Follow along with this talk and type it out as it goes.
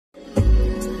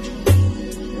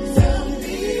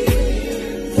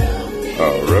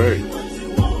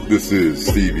This is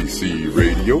Stevie C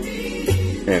Radio,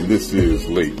 and this is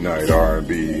Late Night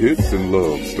R&B Hits and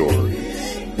Love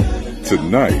Stories.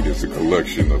 Tonight is a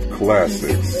collection of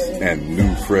classics and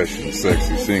new, fresh, and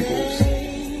sexy singles.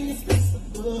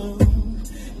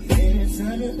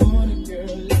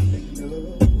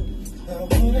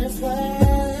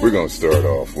 We're going to start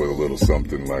off with a little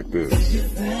something like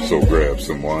this. So grab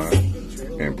some wine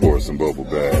and pour some bubble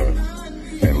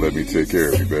bath, and let me take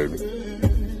care of you, baby.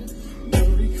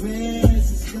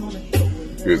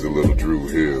 Here's a little Drew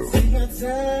Hill,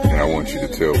 and I want you to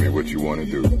tell me what you want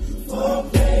to do.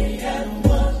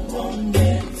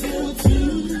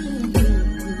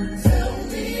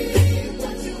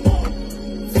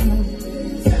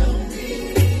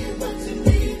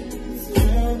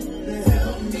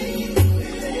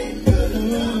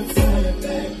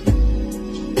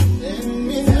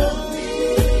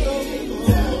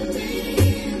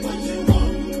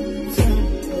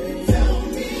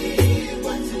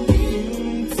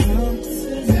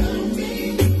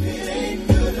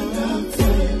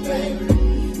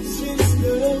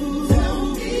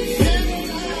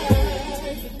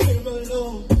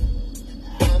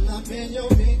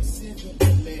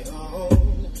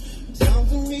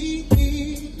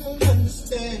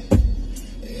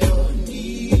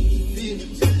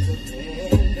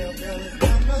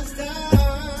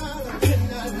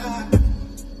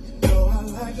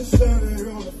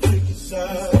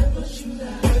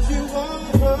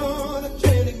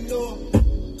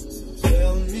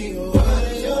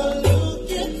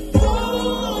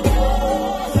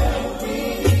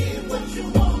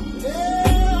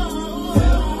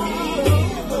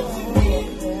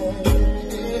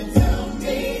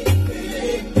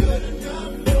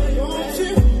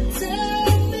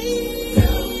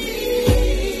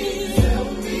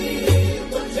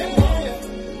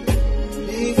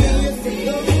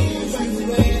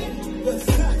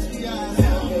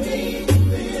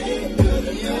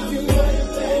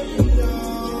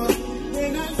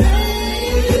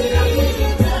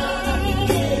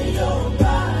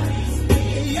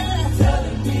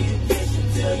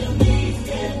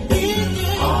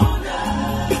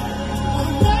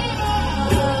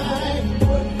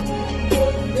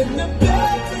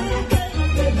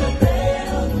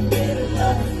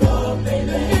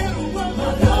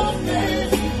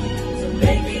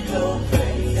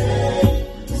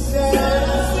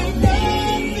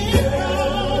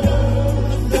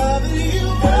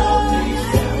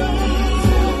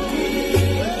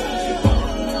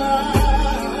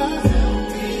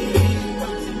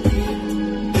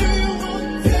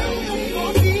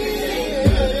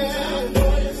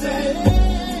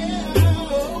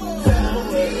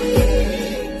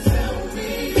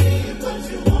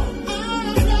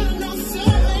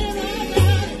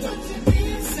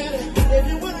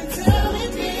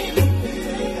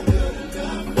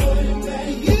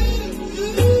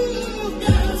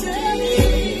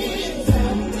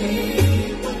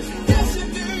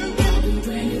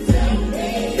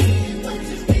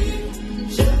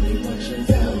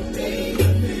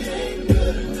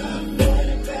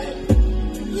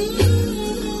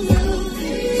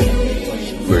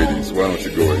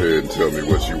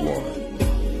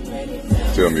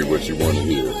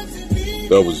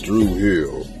 That was Drew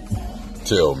Hill.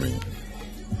 Tell me.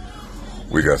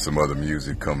 We got some other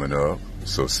music coming up,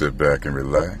 so sit back and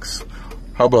relax.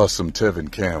 How about some Tevin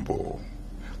Campbell?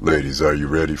 Ladies, are you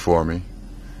ready for me?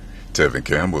 Tevin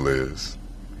Campbell is.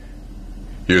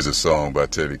 Here's a song by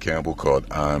Tevin Campbell called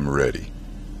I'm Ready.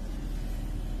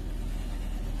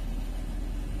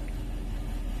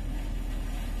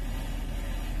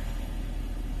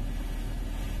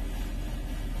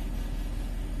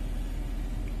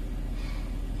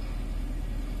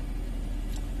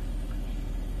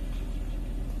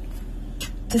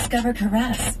 Discover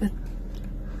Caress with...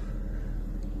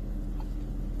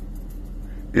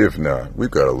 If not, we've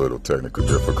got a little technical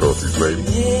difficulties, lady.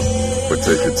 But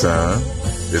take your time.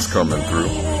 It's coming through.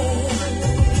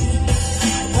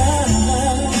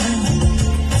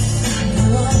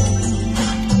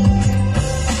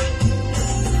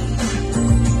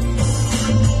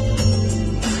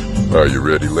 Are you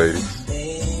ready, ladies?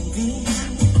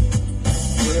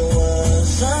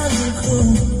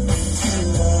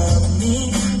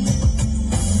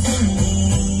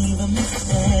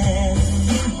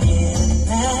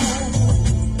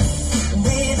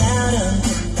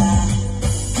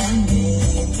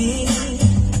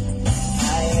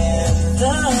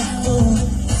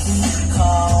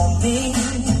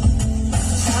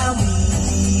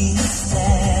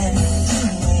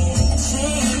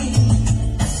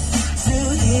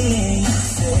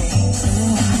 Say to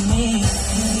me,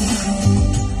 are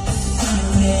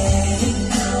you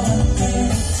ready?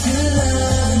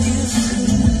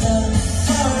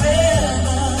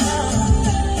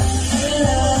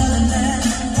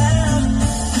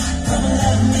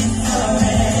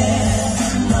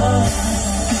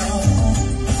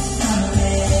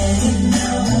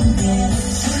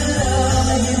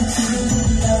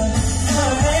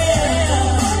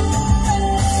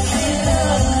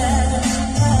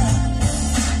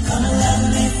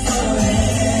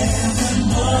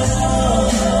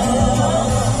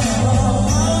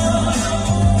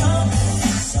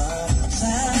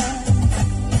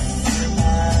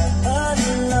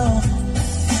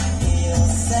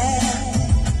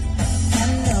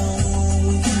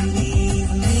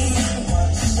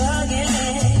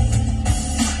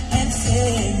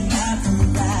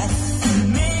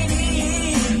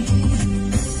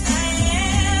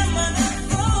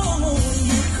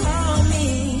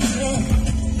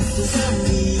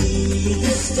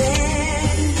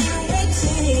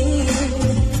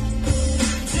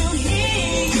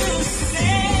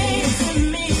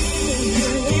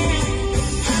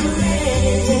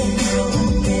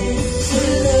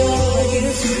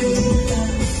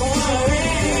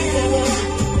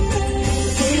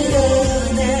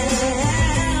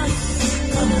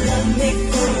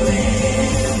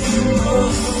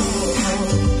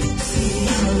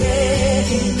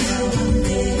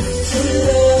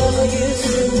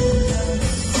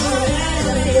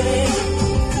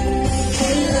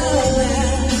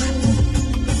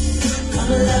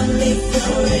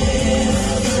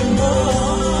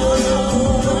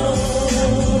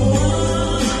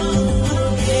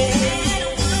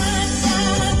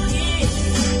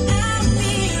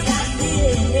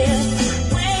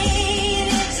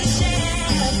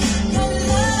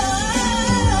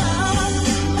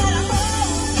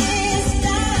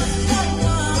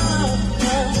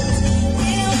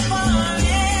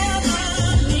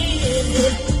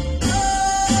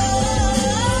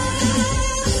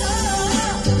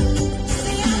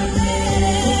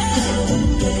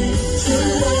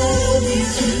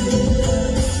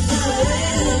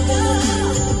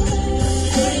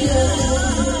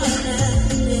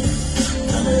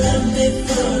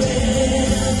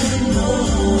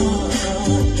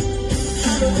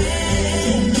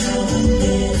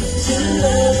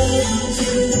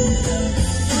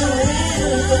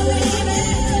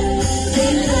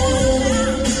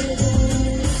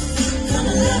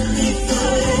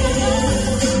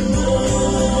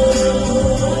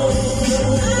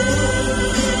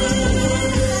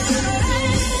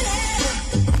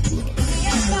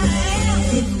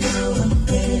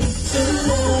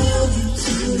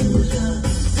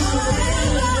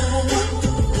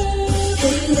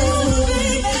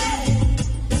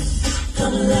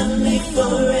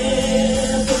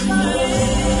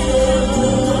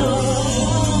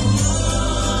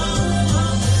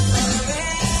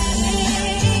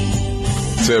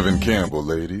 Tevin Campbell,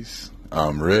 ladies.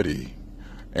 I'm ready.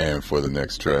 And for the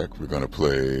next track, we're going to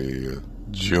play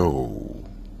Joe.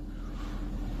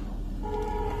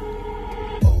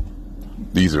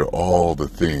 These are all the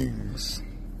things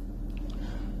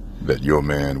that your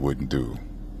man wouldn't do.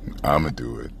 I'ma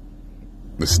do it.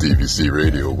 The Stevie C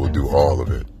Radio will do all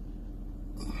of it.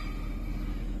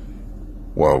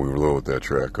 While we load that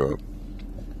track up,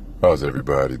 how's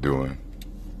everybody doing?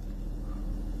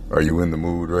 Are you in the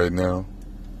mood right now?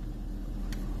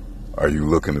 Are you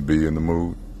looking to be in the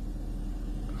mood?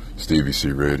 Stevie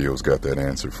C Radio's got that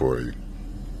answer for you.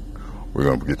 We're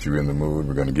going to get you in the mood.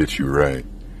 We're going to get you right.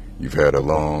 You've had a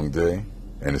long day,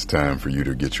 and it's time for you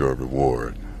to get your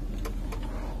reward.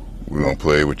 We're going to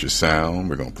play with your sound.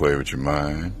 We're going to play with your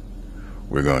mind.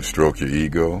 We're going to stroke your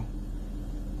ego.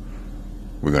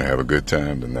 We're going to have a good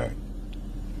time tonight.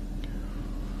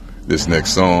 This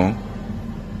next song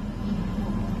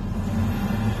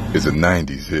is a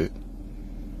 90s hit.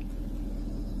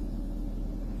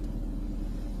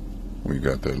 We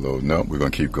got that loading up. We're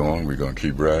going to keep going. We're going to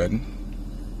keep riding.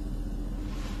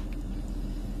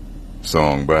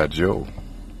 Song by Joe.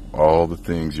 All the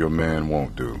things your man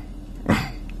won't do,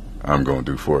 I'm going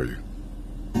to do for you.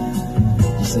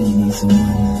 You say you need someone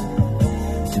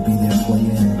to be there for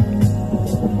you,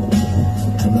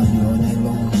 to love you all day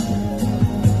long.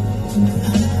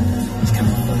 It's kind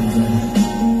of funny, man.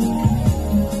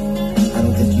 I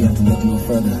don't think you have to look no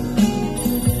further,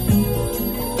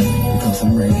 because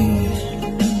I'm right here.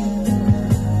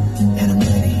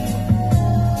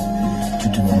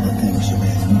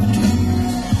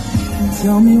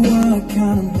 Tell me what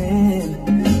kind of man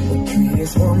would treat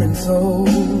his woman so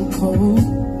cold,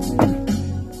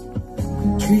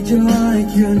 treat you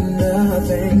like you're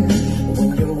nothing when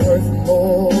you're worth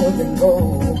more than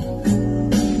gold.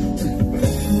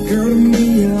 Girl, to me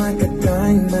you're like a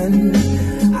diamond.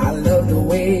 I love the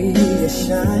way you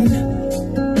shine.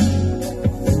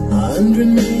 $100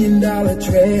 million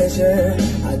treasure.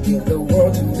 I give the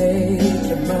world to make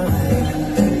you mine.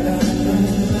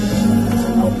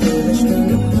 Put a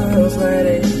string of pearls right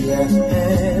in your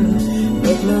hand.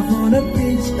 Make love on a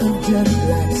beach of jet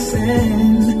black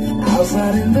sand.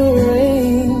 Outside in the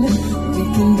rain, we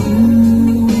can do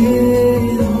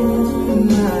it all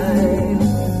night.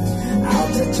 I'll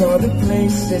touch all the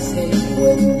places he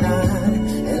would not,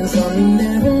 and some he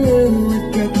never knew would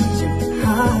get you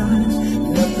high.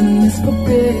 Nothing is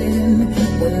forbidden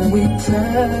when we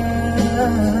touch,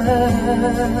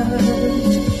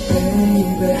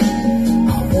 baby.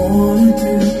 I wanna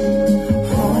do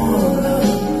all of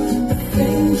the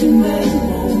things you may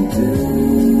won't do.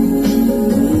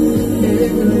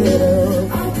 Every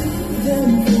little, I'll do them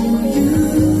for you.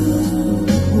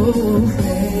 Oh,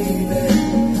 baby,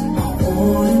 I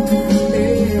wanna do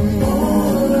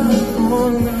all of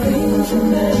the things you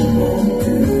may won't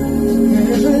do.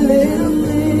 Every little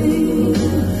thing,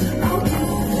 I'll do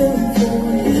them for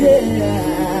you. Yeah,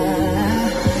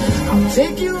 I'll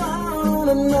take you on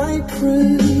a night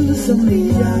cruise on the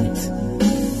yacht.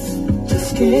 Just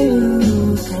can't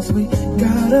lose, 'cause we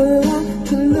got a lot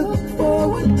to look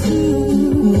forward to.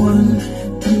 1,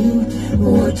 2,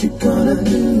 what you gonna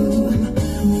do?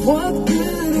 What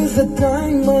good is a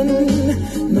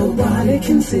diamond nobody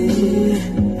can see?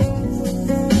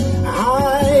 I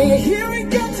hear it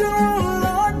gets all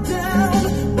locked down,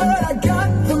 but I got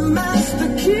the master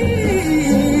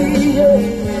key. Yeah.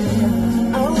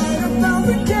 I'll light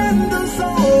 1,000 candles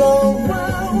all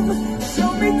around.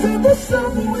 Show me to the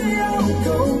sun, we all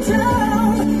go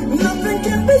down. Nothing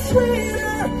can be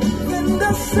sweeter than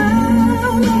the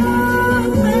sound of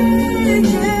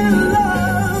making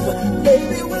love.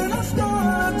 Baby, when I start,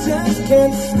 I just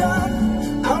can't stop.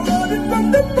 I'll love it from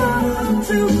the bottom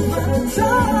to the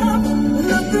top.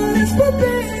 Nothing is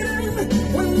forbidden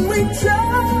when we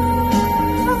touch,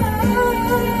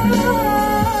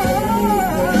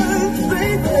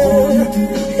 baby.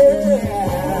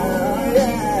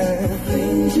 Yeah.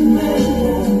 Things you may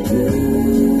won't do.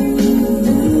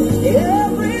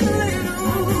 Every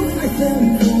little thing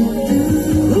for you.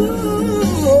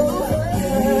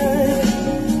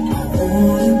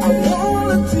 I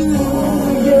wanna do,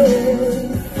 yeah,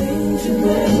 things you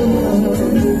never wanna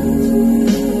do.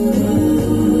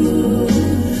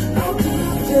 I'll do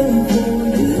them for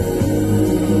you.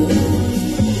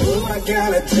 Oh, I got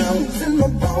a jump in my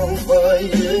bones for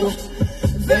you.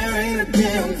 There ain't a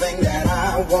damn thing that I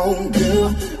won't do.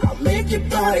 I'll make your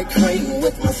body cream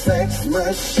with my sex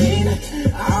machine.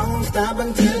 I won't stop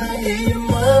until I hear your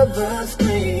mother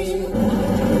scream.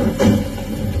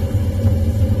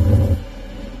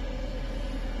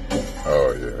 Oh,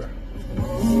 yeah.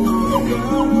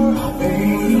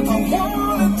 I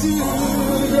wanna do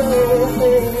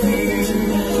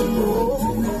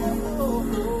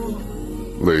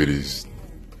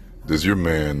Does your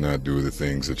man not do the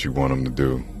things that you want him to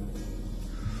do?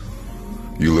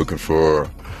 You looking for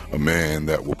a man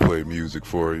that will play music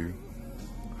for you?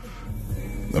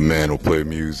 A man will play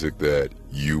music that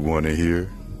you want to hear,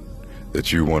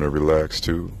 that you want to relax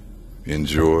to,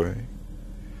 enjoy,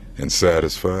 and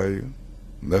satisfy you?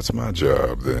 That's my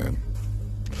job then.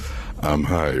 I'm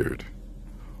hired.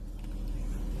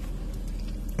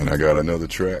 And I got another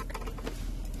track.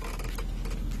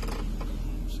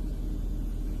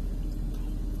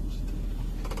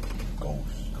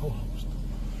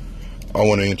 I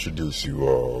want to introduce you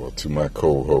all to my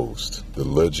co-host, the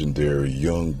legendary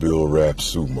Young Bill Rap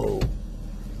Sumo.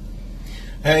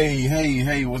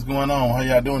 Hey, what's going on? How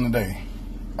y'all doing today?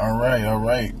 All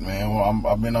right, man. Well,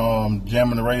 I've been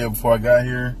jamming the radio before I got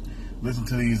here. Listen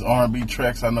to these R&B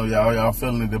tracks. I know y'all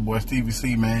feeling it. That boy Stevie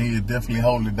C, man, he is definitely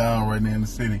holding it down right now in the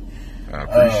city. I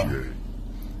appreciate it.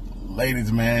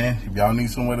 Ladies, man, if y'all need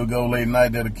somewhere to go late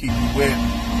night that'll keep you wet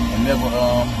and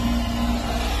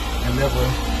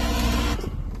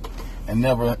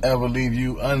never ever leave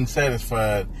you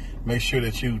unsatisfied, make sure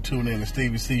that you tune in to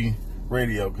Stevie C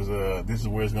Radio, because this is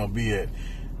where it's gonna be at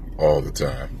all the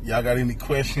time. Y'all got any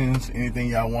questions, anything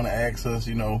y'all want to ask us?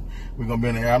 You know, we're gonna be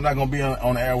on the air. I'm not gonna be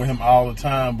on the air with him all the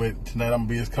time, but tonight I'm gonna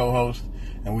be his co-host,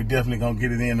 and we definitely gonna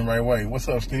get it in the right way. What's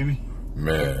up, Stevie?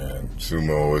 Man,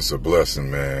 Sumo, it's a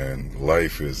blessing, man.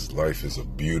 Life is a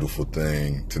beautiful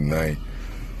thing. Tonight,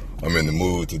 I'm in the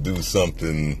mood to do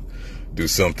something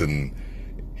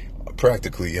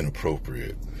practically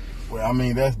inappropriate. Well, I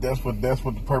mean, that's what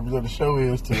the purpose of the show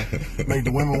is, to make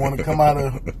the women want to come out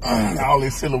of all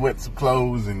these silhouettes of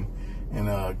clothes and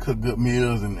cook good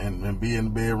meals and be in the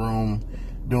bedroom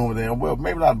doing what they. Well,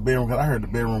 maybe not the bedroom, because I heard the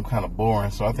bedroom kind of boring.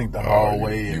 So I think the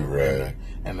hallway and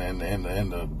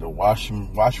the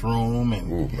washroom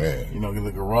and ooh, man, you know,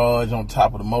 the garage on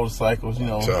top of the motorcycles, you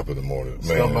know, top of the motor,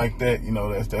 stuff man, like that. You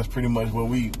know, that's pretty much what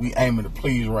we aiming to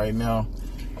please right now.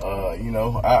 You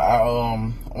know, I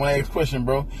want to ask a question,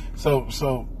 bro. So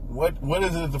what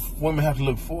is it the women have to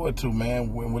look forward to,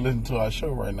 man, when we listen to our show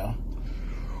right now?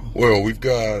 Well,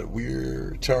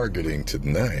 we're targeting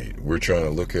tonight. We're trying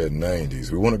to look at 90s.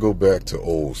 We want to go back to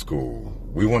old school.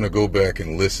 We want to go back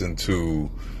and listen to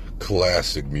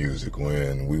classic music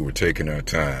when we were taking our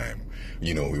time.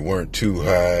 You know, we weren't too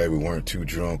high, we weren't too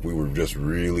drunk. We were just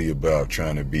really about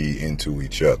trying to be into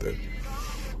each other.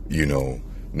 You know,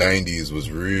 90s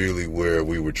was really where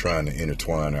we were trying to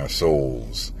intertwine our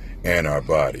souls and our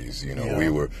bodies. You know,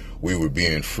 yeah. we were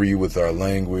being free with our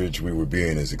language. We were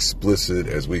being as explicit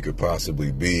as we could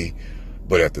possibly be,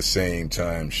 but at the same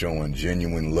time showing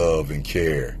genuine love and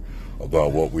care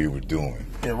about what we were doing.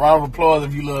 Yeah, round of applause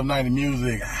if you love 90s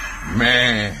music.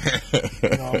 Man. You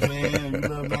know what I'm saying? If you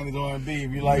love 90s R&B,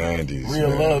 if you like 90s, real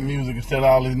man. love music instead of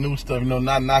all this new stuff, you know,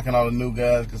 not knocking all the new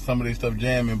guys, because some of this stuff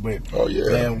jamming, but oh yeah,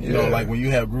 damn, you know, like when you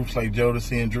have groups like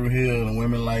Jodeci and Drew Hill and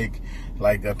women like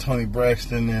Toni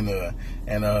Braxton and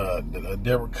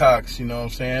Deborah Cox, you know what I'm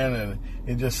saying? And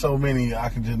it's just so many. I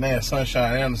can just name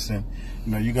Sunshine Anderson.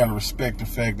 You know, you got to respect the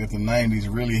fact that the 90s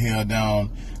really held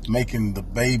down making the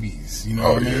babies. You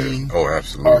know what I mean? Oh,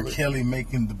 absolutely. R. Kelly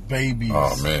making the babies.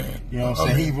 Oh, man. You know what I'm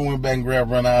saying? He even went back and grabbed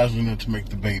Ron Isley to make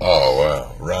the babies. Oh,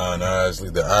 wow. Ron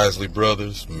Isley, the Isley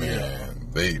brothers, man.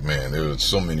 Yeah. There were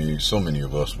so many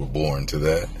of us were born to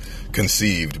that,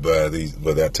 conceived by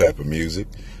that type of music.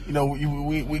 You know,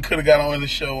 we could have got on the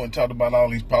show and talked about all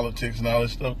these politics and all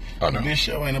this stuff. I know. But this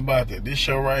show ain't about that. This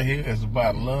show right here is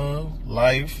about love,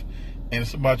 life, and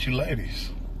it's about you ladies.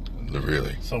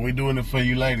 Really? So we're doing it for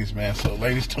you ladies, man. So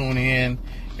ladies, tune in.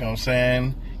 You know what I'm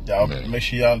saying? Y'all make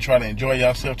sure y'all try to enjoy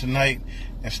yourself tonight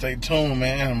and stay tuned,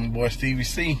 man. I'm your boy Stevie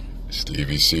C.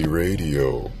 Stevie C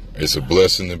Radio. It's a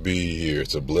blessing to be here.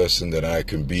 It's a blessing that I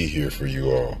can be here for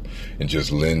you all and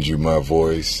just lend you my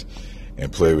voice and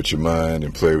play with your mind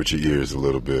and play with your ears a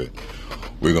little bit.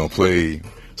 We're going to play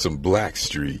some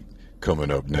Blackstreet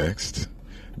coming up next.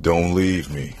 Don't leave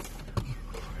me.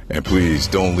 And please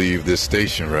don't leave this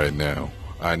station right now.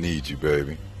 I need you,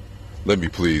 baby. Let me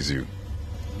please you.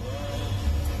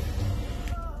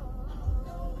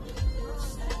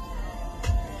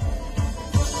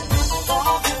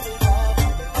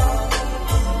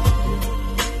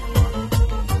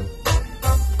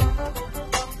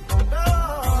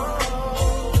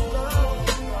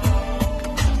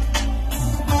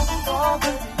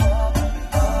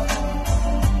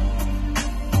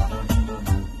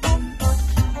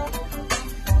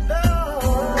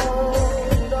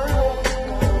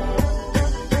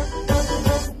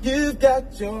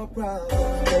 Your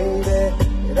problems, baby,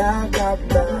 and I got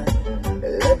mine.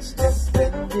 Let's just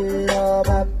spend it all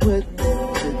by putting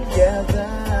it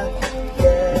together,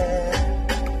 yeah.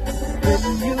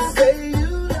 When you say you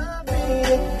love me,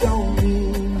 it don't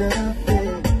mean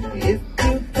nothing. If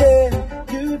you can,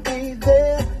 you'd be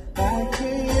there like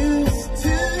you used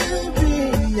to be,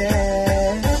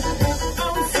 yeah.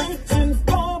 I'm searching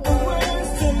for the words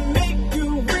to make you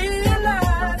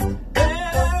realize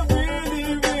that I really,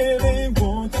 really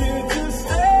want you to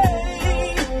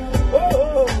stay.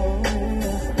 Oh,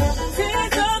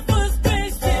 tears of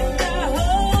frustration I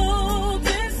hold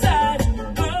inside,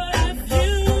 but if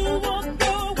you walk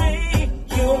away,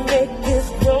 you'll make this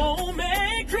grown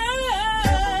man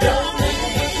cry. Don't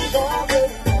leave,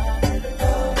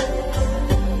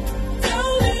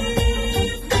 don't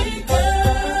leave me,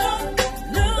 girl.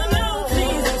 No, no,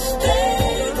 please stay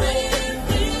with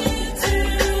me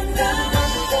tonight.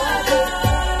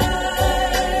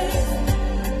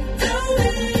 Don't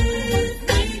leave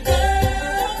me,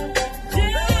 girl.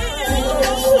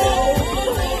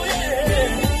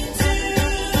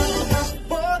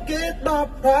 Forget my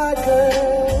pride,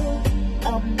 girl.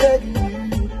 I'm begging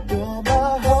you. You're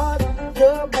my heart,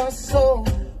 you're my soul.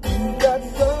 You got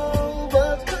so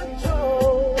much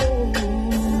control.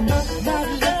 My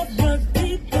love runs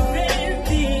deeper than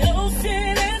the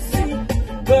ocean and sea.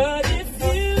 But if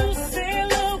you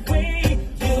sail away,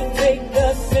 you take the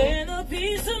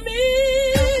centerpiece of me.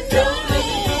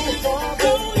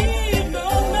 Don't leave, no,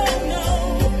 no, no.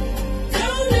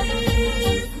 Don't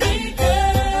leave me,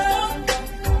 girl.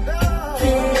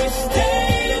 Can you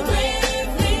stay with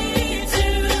me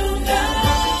tonight?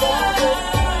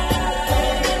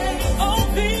 Oh,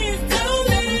 please don't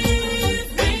leave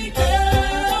me,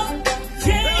 girl.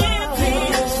 Can you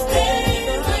please stay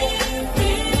with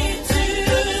me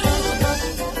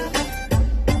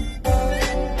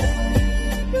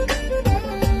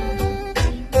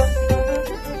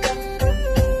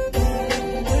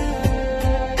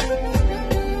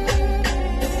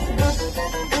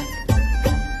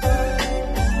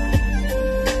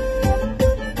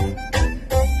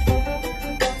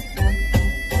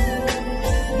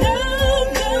No,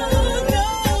 no, no,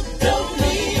 don't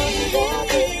leave.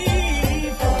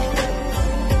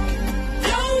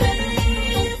 Don't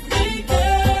leave me,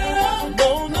 girl.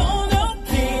 No, no, no,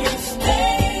 please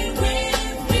stay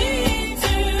with me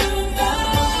tonight.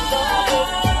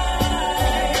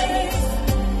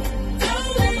 Don't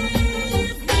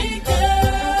leave me,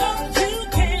 girl. You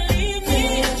can't leave me.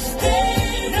 Stay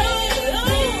with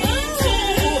me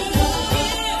tonight.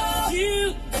 You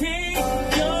take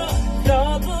your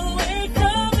love away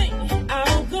from me,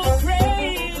 I'll go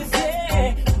crazy,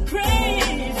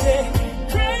 crazy,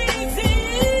 crazy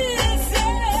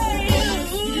inside you.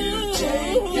 You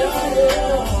take your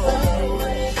love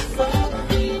away from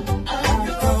me, I'll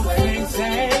go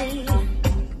crazy,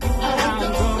 I'll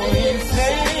go insane.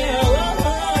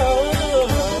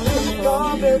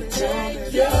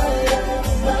 Take your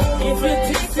love away. If you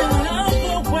take your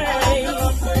love away,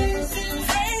 crazy,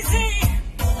 crazy,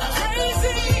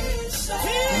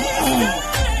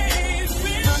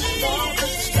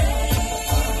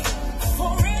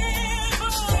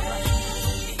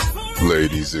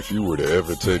 Ladies, if you were to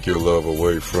ever take your love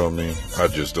away from me, I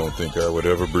just don't think I would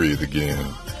ever breathe again.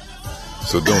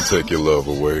 So don't take your love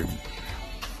away.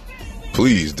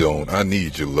 Please don't. I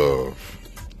need your love.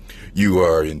 You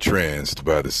are entranced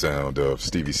by the sound of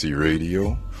Stevie C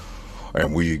Radio,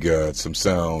 and we got some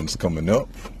sounds coming up.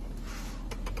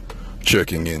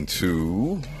 Checking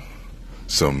into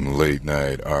some late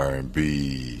night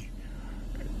R&B.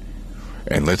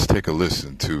 And let's take a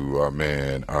listen to our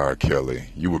man R. Kelly.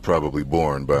 You were probably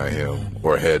born by him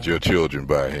or had your children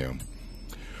by him.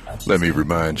 Let me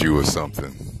remind you of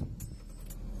something.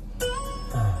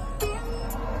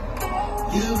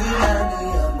 You remind me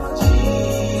of my G.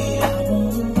 I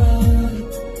wanna run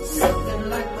something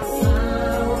like the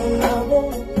sound. I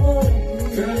wanna run,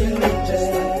 girl, you look just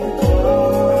like the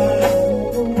girl. I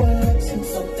wanna wax and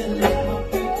something like my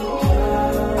people.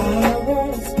 I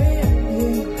wanna spin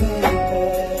you, baby.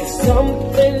 There's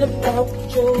something about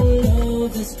your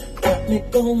love that's got me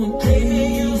going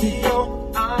crazy. I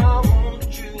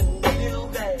want you real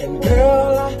bad. And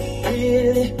girl, I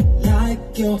really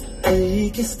like your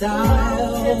freaky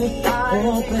style.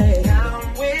 Oh, babe.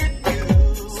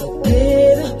 So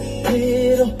get a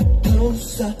little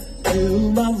closer to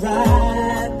my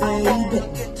ride, baby.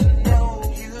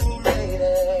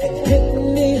 And hit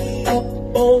me up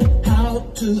on how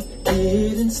to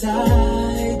get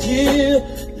inside you.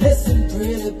 Listen,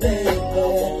 pretty baby.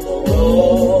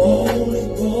 Roll it,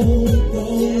 roll it,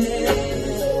 roll it.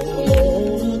 I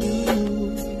wanna do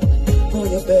for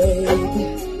you, baby.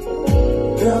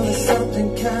 Girl, there's something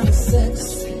kind of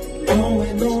sexy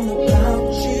going on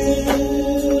about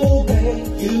you, babe.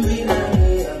 You remind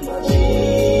me of my G.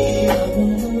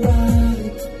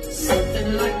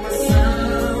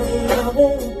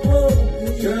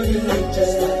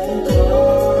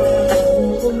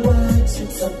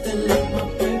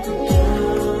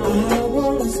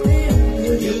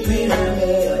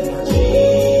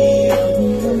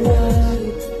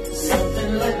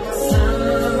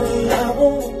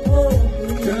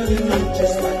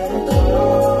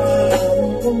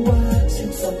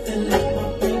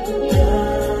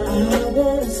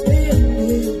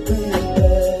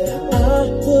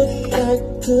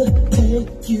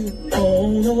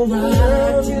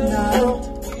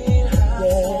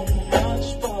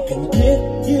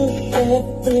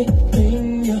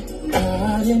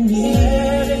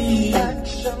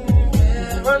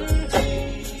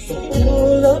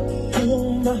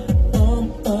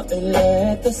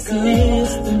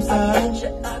 systems out.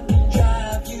 I can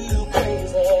drive you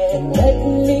crazy. And let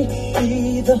me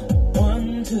be the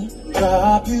one to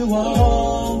drop you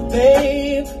off,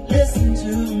 babe. Listen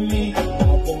to me. I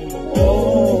wanna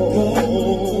roll.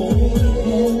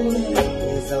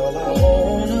 It's all I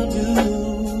wanna do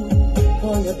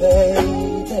for you,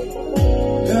 baby.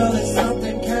 Girl, it's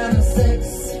something kind of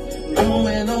sexy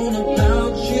going on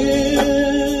about you.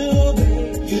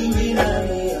 You remind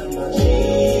me of my G.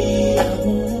 I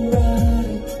wanna ride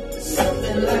it.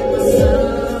 Something like my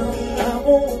sound. I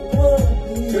wanna pump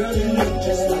it. Girl, you look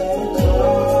just like a car.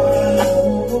 I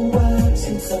wanna wax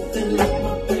it. Something like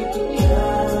my bank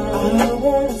account. I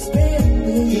wanna spend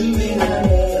it. You remind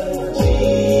me of my G.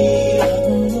 I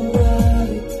wanna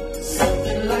ride it.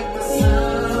 Something like my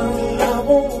sound. I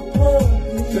wanna pump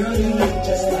it. Girl, you look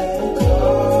just like a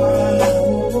car. I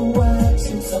wanna wax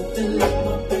it. Something like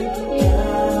my bank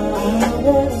account. I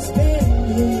wanna spend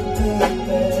it, baby.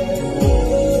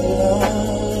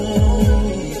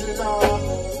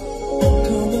 I'm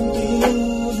coming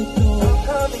through the door.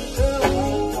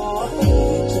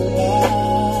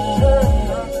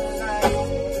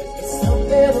 It's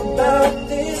something about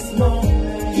this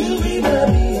moment. You remind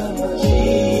me of my G.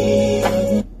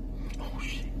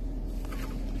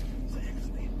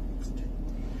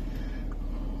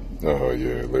 Oh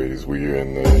yeah, ladies, we're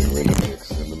in the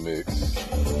mix.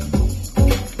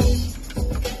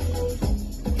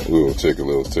 We'll take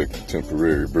a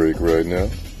temporary break right now.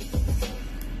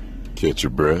 Catch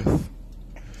your breath.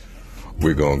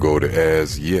 We're gonna go to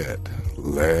As Yet,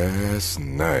 Last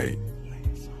Night.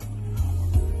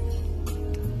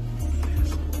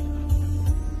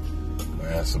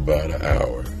 Lasts about an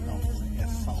hour.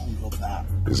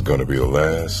 It's gonna be the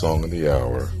last song of the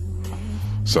hour.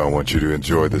 So I want you to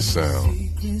enjoy the sound.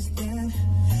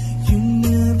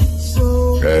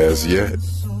 As Yet.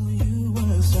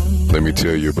 Let me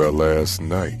tell you about last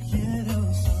night.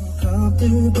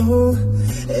 Comfortable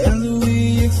as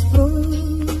we explore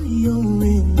your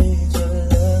image of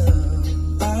love.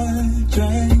 I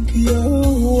drank your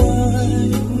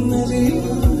wine as you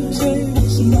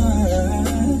changed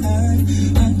mine.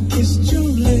 I kissed your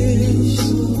lips.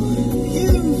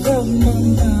 You felt my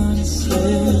mind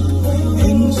slip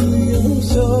into your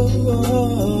soul.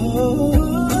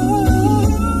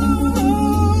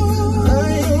 I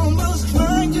almost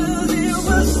cried 'cause it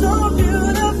was so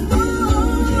beautiful.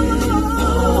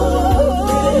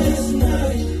 Last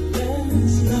night,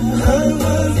 I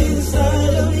was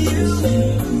inside of you.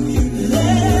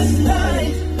 Last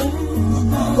night,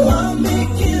 I'm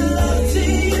making love to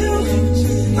you.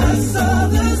 I saw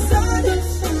the sun,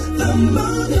 the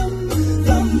moon,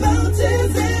 the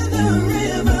mountains and the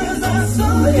rivers. I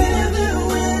saw heaven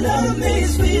when I made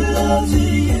sweet love to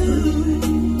you.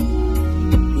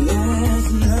 Last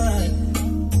night,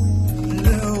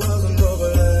 there was an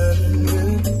overlap.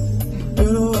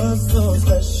 It was so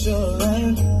special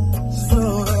and so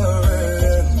very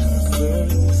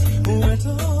innocent. With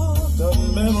all the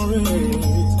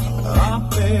memories, our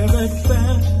favorite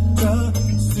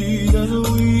fantasy as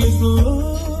we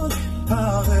explored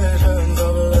our visions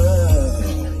of love.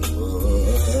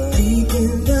 Deep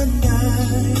in the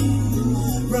night,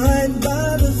 right by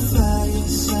the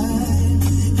fireside,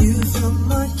 you felt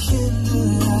my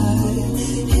candlelight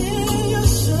in your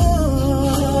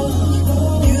soul.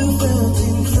 You felt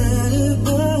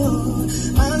incredible.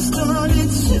 I started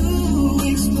to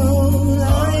explode.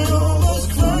 I almost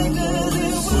cried 'cause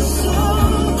it was so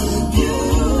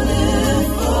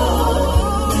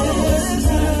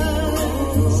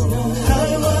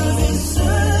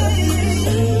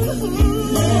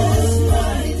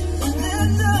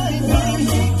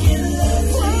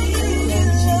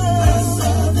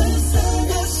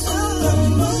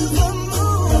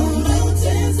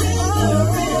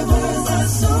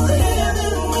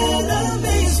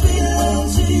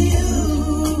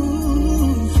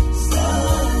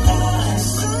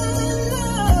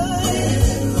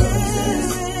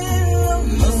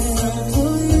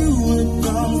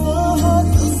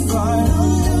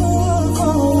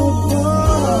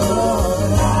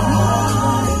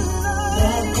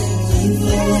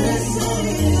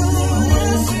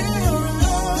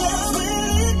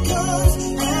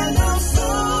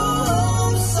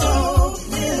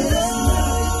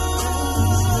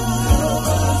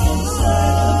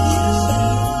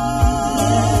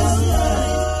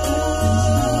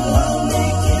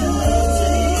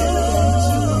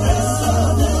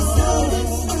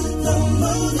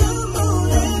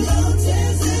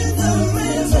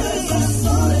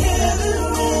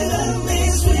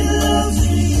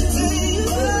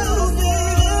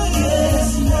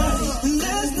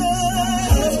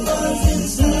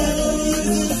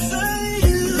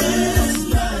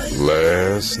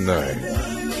night,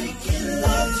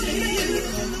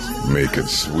 making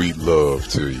sweet love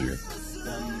to you.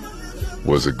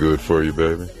 Was it good for you,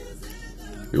 baby?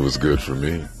 It was good for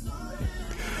me.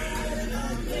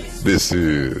 This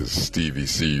is Stevie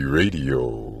C Radio,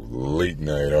 late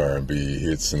night R&B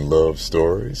hits and love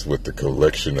stories with a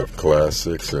collection of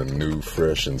classics and new,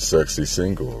 fresh, and sexy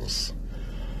singles.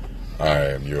 I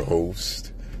am your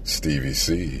host, Stevie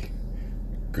C.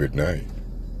 Good night.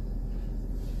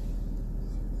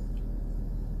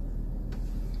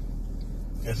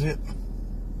 That's it.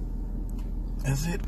 That's it.